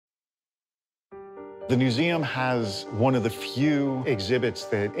The Newseum has one of the few exhibits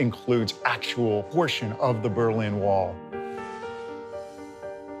that includes actual portion of the Berlin Wall.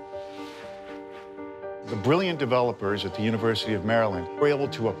 The brilliant developers at the University of Maryland were able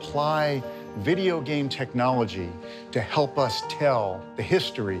to apply video game technology to help us tell the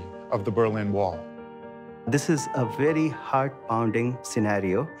history of the Berlin Wall. This is a very heart-pounding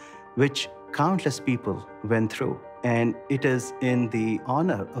scenario which countless people went through. And it is in the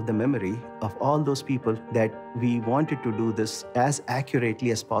honor of the memory of all those people that we wanted to do this as accurately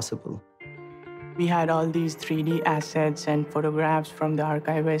as possible. We had all these 3D assets and photographs from the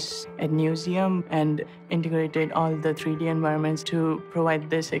archivists at Newseum and integrated all the 3D environments to provide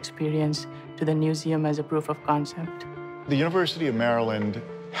this experience to the Newseum as a proof of concept. The University of Maryland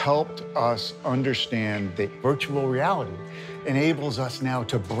helped us understand that virtual reality enables us now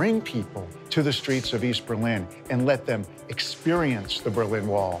to bring people to the streets of East Berlin and let them experience the Berlin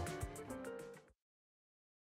Wall.